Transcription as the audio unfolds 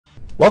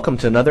Welcome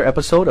to another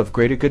episode of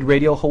Greater Good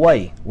Radio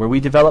Hawaii, where we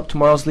develop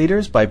tomorrow's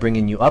leaders by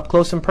bringing you up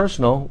close and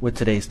personal with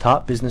today's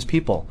top business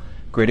people.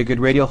 Greater Good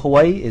Radio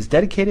Hawaii is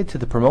dedicated to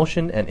the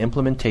promotion and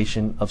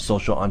implementation of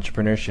social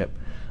entrepreneurship.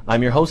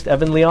 I'm your host,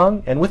 Evan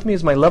Leong, and with me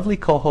is my lovely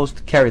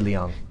co-host, Carrie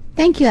Leong.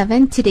 Thank you,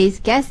 Evan. Today's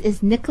guest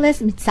is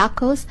Nicholas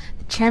MITSAKOS,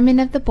 the chairman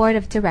of the board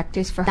of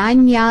directors for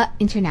Nayna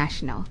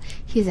International.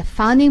 He is a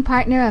founding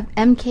partner of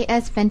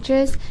MKS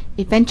Ventures,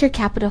 a venture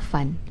capital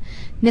fund.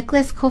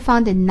 Nicholas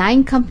co-founded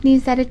 9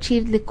 companies that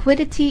achieved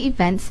liquidity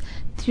events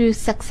through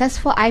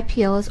successful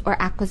IPOs or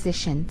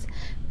acquisitions.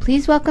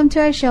 Please welcome to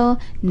our show,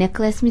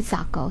 Nicholas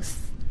MITSAKOS.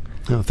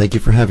 Oh, thank you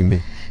for having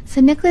me.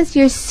 So, Nicholas,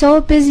 you're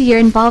so busy. You're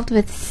involved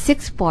with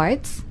 6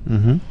 boards.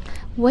 Mm-hmm.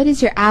 What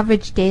is your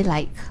average day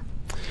like?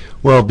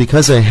 Well,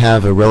 because I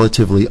have a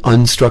relatively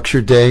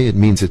unstructured day, it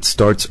means it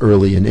starts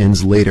early and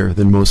ends later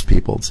than most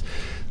people's.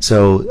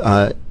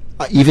 So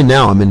even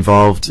now I'm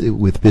involved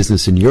with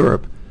business in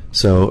Europe.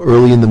 So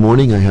early in the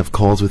morning I have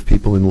calls with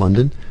people in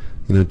London.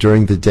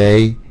 During the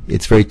day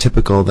it's very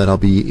typical that I'll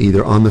be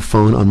either on the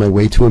phone on my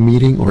way to a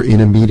meeting or in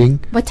a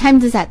meeting. What time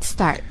does that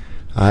start?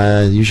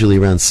 Usually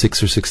around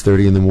 6 or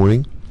 6:30 in the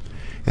morning.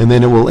 And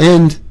then it will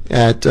end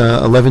at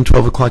 11,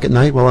 12 o'clock at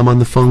night while I'm on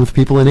the phone with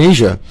people in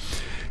Asia.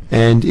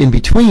 And in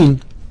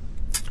between,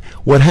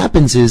 what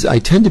happens is I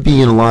tend to be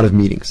in a lot of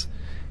meetings.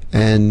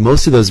 And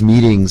most of those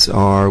meetings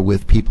are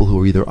with people who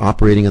are either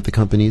operating at the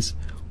companies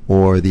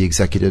or the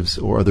executives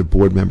or other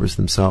board members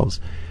themselves.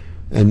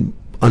 And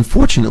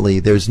unfortunately,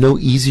 there's no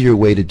easier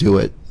way to do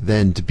it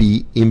than to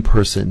be in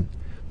person,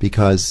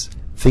 because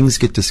things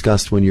get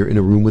discussed when you're in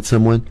a room with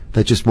someone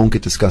that just won't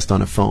get discussed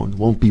on a phone,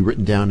 won't be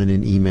written down in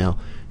an email,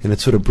 and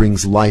it sort of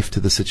brings life to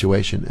the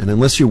situation. And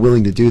unless you're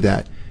willing to do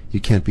that, you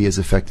can't be as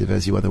effective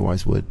as you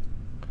otherwise would.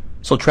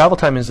 So travel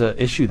time is an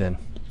issue then?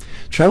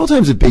 Travel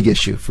time is a big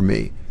issue for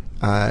me.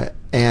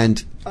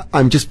 And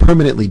I'm just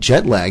permanently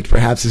jet lagged,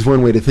 perhaps, is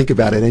one way to think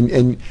about it.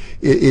 And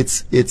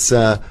it's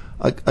a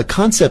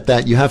concept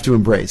that you have to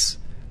embrace,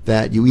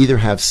 that you either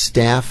have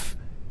staff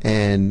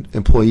and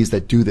employees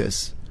that do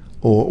this,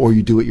 or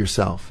you do it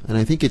yourself. And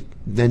I think it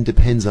then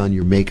depends on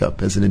your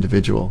makeup as an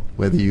individual,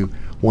 whether you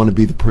want to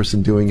be the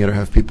person doing it or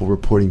have people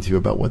reporting to you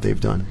about what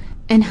they've done.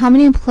 And how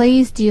many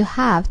employees do you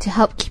have to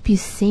help keep you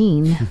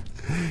sane?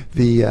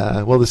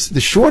 The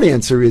short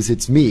answer is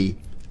it's me,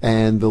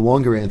 and the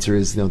longer answer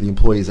is the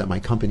employees at my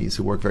companies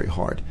who work very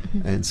hard.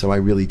 Mm-hmm. And so I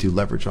really do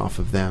leverage off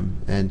of them.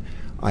 And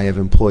I have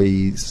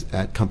employees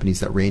at companies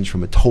that range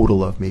from a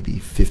total of maybe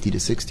 50 to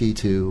 60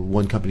 to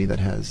one company that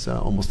has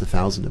almost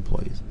 1,000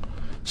 employees.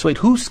 So wait,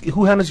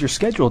 who handles your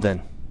schedule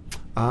then?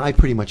 I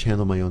pretty much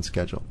handle my own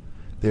schedule.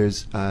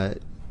 There's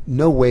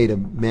no way to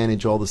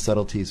manage all the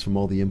subtleties from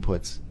all the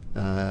inputs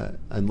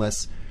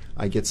unless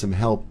I get some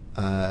help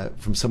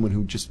from someone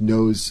who just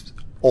knows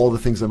all the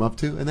things I'm up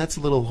to, and that's a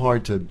little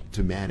hard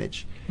to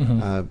manage.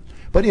 Mm-hmm.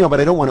 But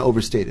I don't want to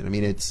overstate it. I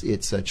mean,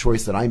 it's a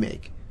choice that I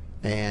make,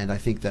 and I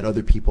think that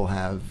other people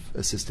have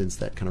assistants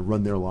that kind of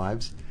run their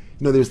lives.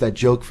 There's that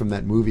joke from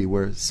that movie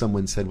where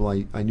someone said,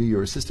 "Well, I knew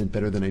your assistant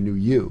better than I knew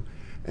you."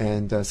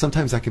 And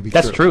sometimes that can be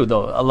true. That's true,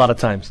 though, a lot of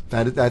times.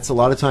 That's a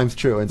lot of times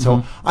true. And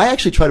so I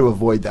actually try to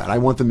avoid that. I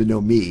want them to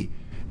know me.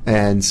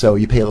 And so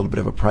you pay a little bit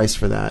of a price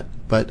for that.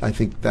 But I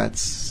think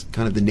that's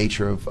kind of the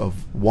nature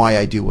of why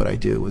I do what I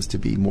do, is to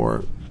be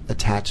more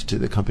attached to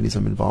the companies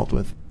I'm involved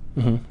with.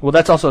 Mm-hmm. Well,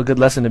 that's also a good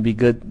lesson to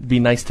be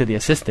nice to the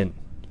assistant,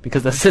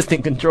 because the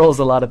assistant controls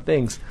a lot of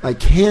things. I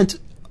can't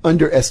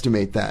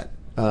underestimate that.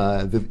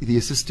 The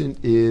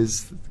assistant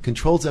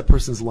controls that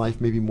person's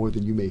life maybe more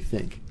than you may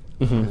think.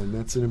 Mm-hmm. And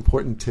that's an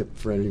important tip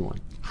for anyone.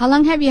 How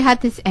long have you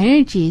had this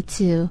energy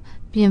to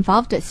be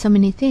involved with so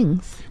many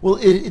things? Well,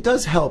 it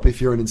does help if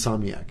you're an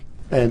insomniac.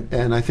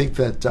 And I think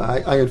that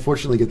I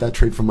unfortunately get that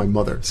trait from my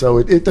mother. So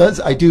it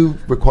does. I do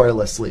require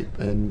less sleep.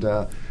 And,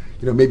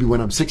 maybe when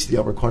I'm 60,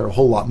 I'll require a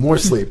whole lot more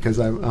sleep because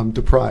I'm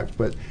deprived.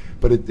 But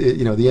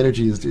the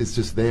energy is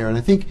just there. And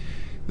I think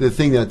the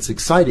thing that's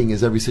exciting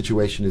is every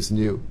situation is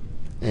new.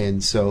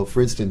 And so,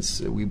 for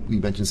instance, we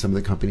mentioned some of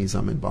the companies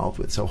I'm involved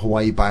with. So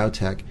Hawaii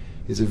Biotech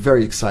is a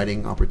very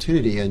exciting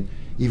opportunity, and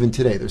even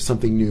today there's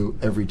something new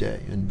every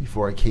day. And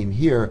before I came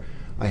here,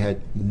 I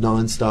had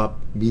nonstop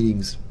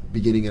meetings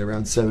beginning at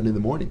around 7 in the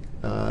morning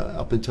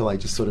up until I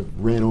just sort of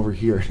ran over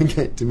here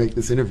to make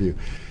this interview.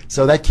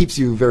 So that keeps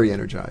you very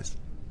energized.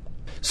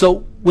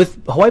 So with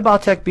Hawaii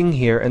Biotech being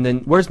here, and then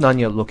where's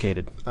Nayna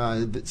located?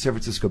 The San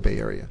Francisco Bay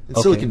Area, in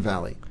Silicon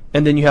Valley.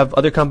 And then you have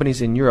other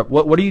companies in Europe.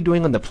 What are you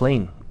doing on the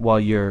plane while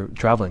you're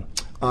traveling?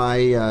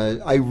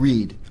 I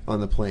read on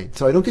the plane.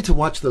 So I don't get to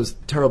watch those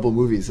terrible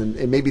movies, and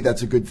maybe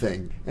that's a good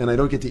thing. And I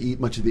don't get to eat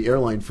much of the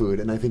airline food,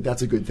 and I think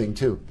that's a good thing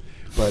too.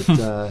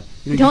 But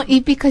you don't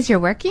eat because you're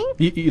working?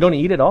 You don't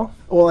eat at all?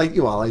 Well,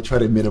 I try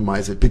to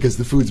minimize it because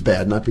the food's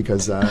bad, not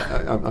because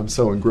I'm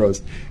so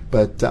engrossed.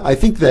 But I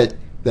think that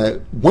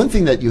one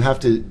thing that you have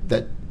to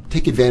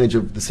take advantage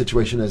of the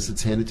situation as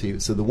it's handed to you.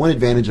 So the one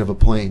advantage of a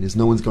plane is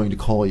no one's going to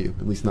call you,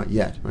 at least not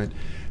yet, right?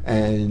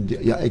 And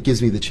it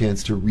gives me the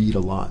chance to read a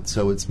lot.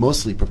 So it's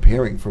mostly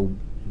preparing for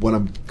what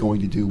I'm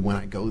going to do when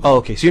I go there. Oh,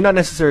 okay. So you're not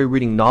necessarily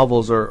reading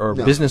novels or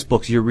No. business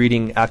books. You're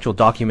reading actual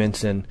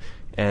documents and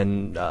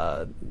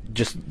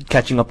just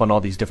catching up on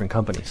all these different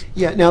companies.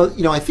 Yeah. Now,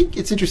 I think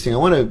it's interesting. I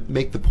want to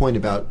make the point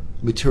about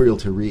material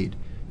to read,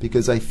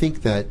 because I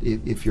think that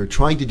if you're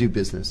trying to do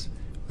business,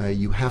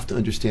 you have to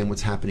understand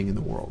what's happening in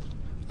the world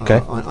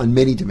on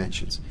many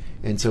dimensions.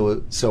 And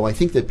so I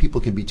think that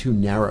people can be too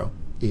narrow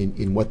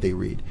in what they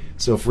read.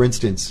 So, for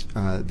instance,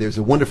 there's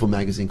a wonderful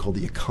magazine called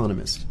The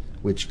Economist,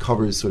 which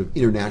covers sort of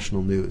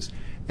international news.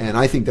 And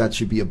I think that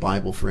should be a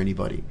Bible for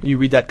anybody. You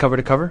read that cover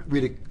to cover?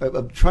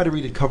 Try to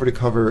read it cover to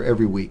cover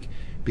every week,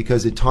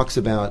 because it talks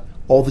about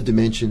all the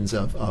dimensions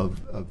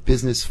of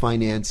business,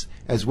 finance,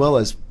 as well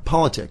as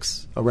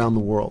politics around the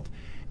world.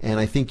 And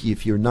I think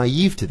if you're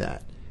naive to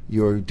that,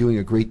 you're doing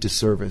a great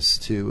disservice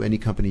to any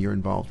company you're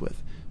involved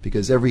with,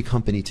 because every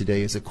company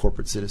today is a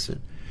corporate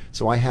citizen.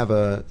 So I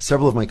have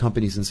several of my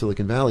companies in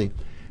Silicon Valley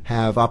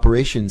have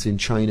operations in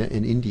China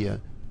and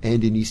India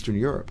and in Eastern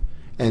Europe.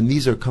 And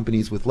these are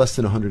companies with less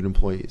than 100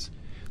 employees.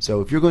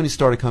 So if you're going to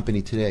start a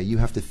company today, you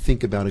have to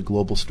think about a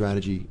global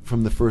strategy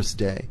from the first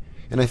day.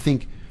 And I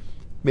think,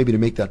 maybe to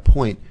make that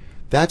point,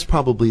 that's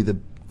probably the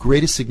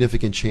greatest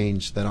significant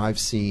change that I've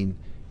seen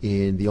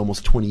in the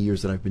almost 20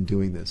 years that I've been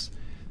doing this,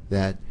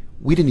 that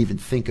we didn't even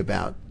think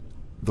about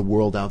the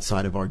world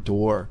outside of our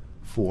door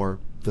for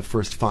the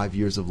first 5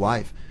 years of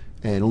life.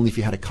 And only if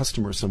you had a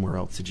customer somewhere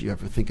else did you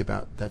ever think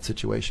about that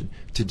situation.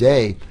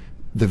 Today,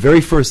 the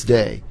very first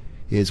day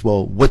is,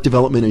 well, what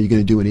development are you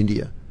going to do in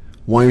India?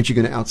 Why aren't you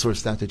going to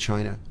outsource that to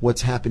China?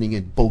 What's happening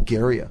in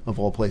Bulgaria, of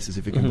all places,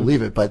 if you can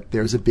believe it? But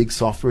there's a big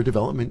software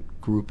development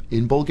group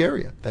in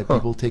Bulgaria that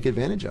people take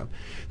advantage of.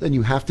 Then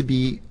you have to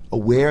be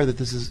aware that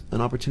this is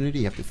an opportunity.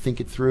 You have to think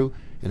it through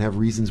and have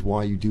reasons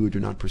why you do or do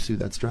not pursue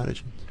that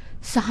strategy.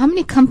 So how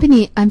many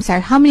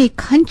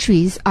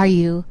countries are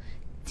you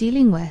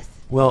dealing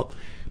with? Well,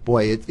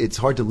 boy, it's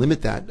hard to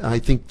limit that. I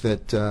think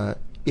that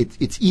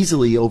it's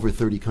easily over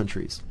 30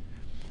 countries.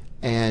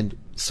 And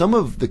some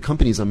of the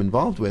companies I'm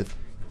involved with,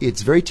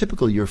 it's very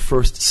typical your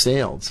first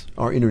sales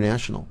are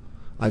international.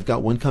 I've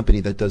got one company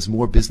that does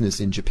more business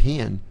in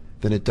Japan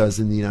than it does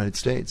in the United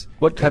States.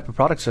 What type of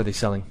products are they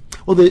selling?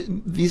 Well,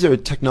 these are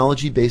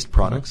technology-based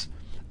products.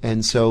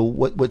 And so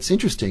what's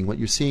interesting, what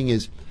you're seeing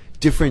is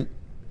different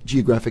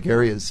geographic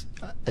areas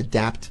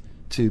adapt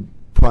to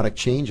product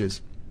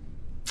changes.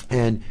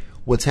 And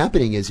what's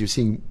happening is you're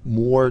seeing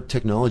more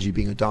technology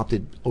being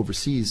adopted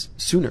overseas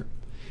sooner.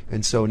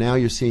 And so now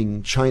you're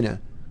seeing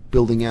China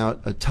building out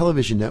a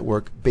television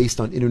network based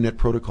on internet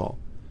protocol.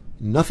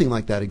 Nothing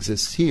like that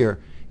exists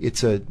here.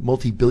 It's a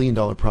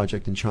multi-billion-dollar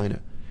project in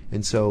China.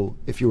 And so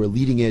if you're a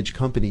leading-edge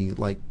company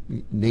like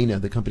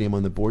Nayna, the company I'm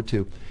on the board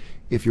to,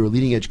 if you're a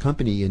leading-edge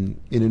company in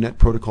internet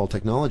protocol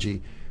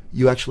technology,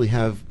 you actually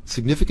have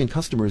significant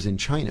customers in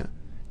China,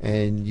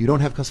 and you don't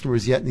have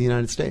customers yet in the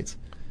United States.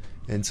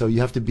 And so you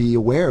have to be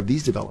aware of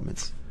these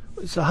developments.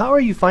 So how are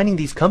you finding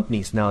these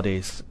companies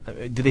nowadays?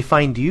 Do they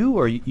find you,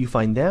 or you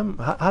find them?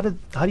 How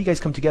do you guys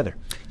come together?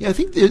 Yeah, I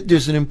think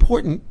there's an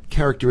important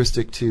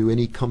characteristic to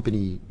any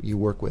company you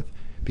work with,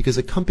 because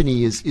a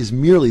company is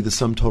merely the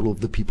sum total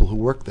of the people who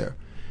work there.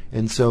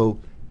 And so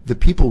the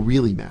people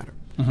really matter.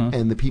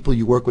 And the people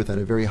you work with at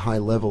a very high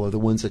level are the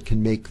ones that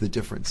can make the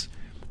difference.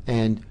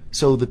 And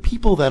so the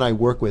people that I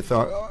work with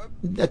are,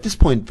 at this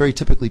point, very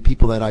typically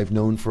people that I've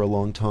known for a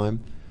long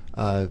time,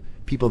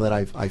 people that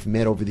I've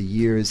met over the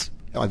years.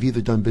 I've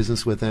either done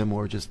business with them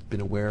or just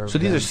been aware of them. So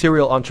these are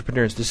serial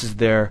entrepreneurs. This is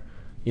their,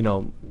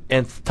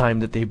 nth time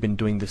that they've been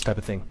doing this type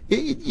of thing.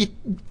 It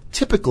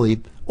typically,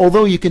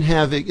 although you can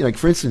have, like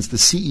for instance, the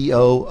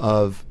CEO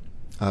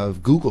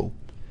of Google,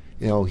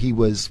 he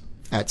was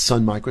at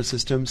Sun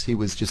Microsystems. He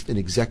was just an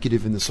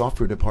executive in the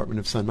software department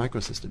of Sun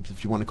Microsystems,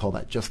 if you want to call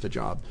that just a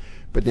job.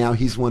 But now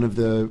he's one of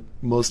the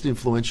most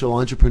influential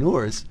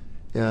entrepreneurs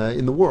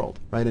in the world,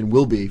 right, and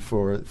will be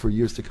for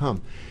years to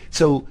come.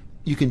 So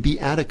you can be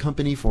at a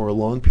company for a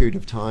long period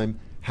of time,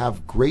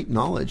 have great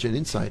knowledge and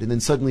insight, and then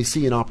suddenly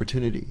see an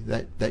opportunity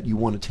that you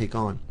want to take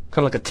on.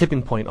 Kind of like a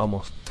tipping point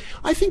almost.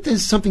 I think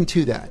there's something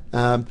to that.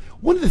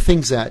 One of the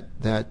things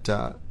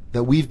that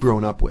we've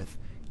grown up with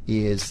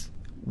is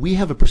we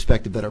have a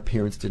perspective that our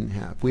parents didn't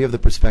have. We have the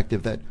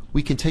perspective that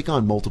we can take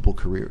on multiple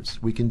careers.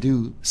 We can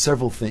do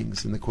several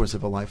things in the course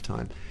of a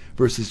lifetime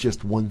versus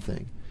just one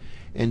thing.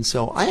 And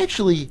so I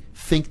actually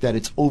think that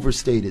it's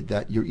overstated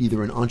that you're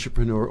either an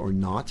entrepreneur or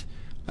not.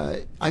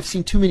 I've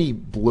seen too many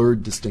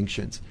blurred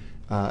distinctions.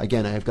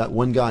 Again, I've got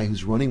one guy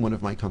who's running one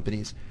of my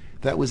companies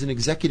that was an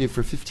executive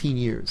for 15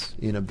 years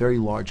in a very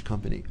large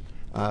company.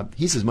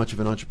 He's as much of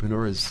an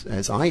entrepreneur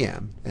as I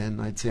am, and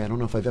I'd say I don't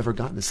know if I've ever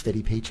gotten a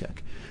steady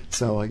paycheck.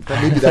 So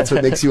maybe that's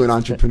what makes you an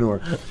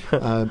entrepreneur.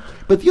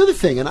 But the other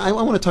thing, and I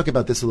want to talk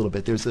about this a little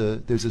bit, there's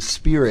a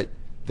spirit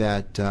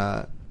that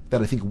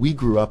I think we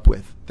grew up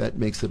with that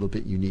makes it a little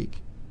bit unique.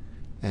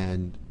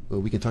 And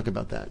we can talk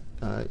about that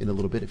in a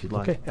little bit if you'd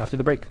like. Okay, after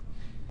the break.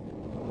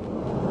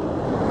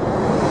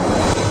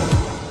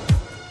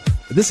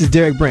 This is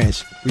Derek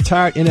Branch,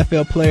 retired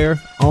NFL player,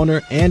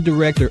 owner, and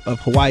director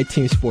of Hawaii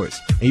Team Sports,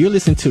 and you're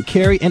listening to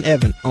Carrie and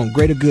Evan on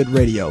Greater Good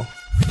Radio.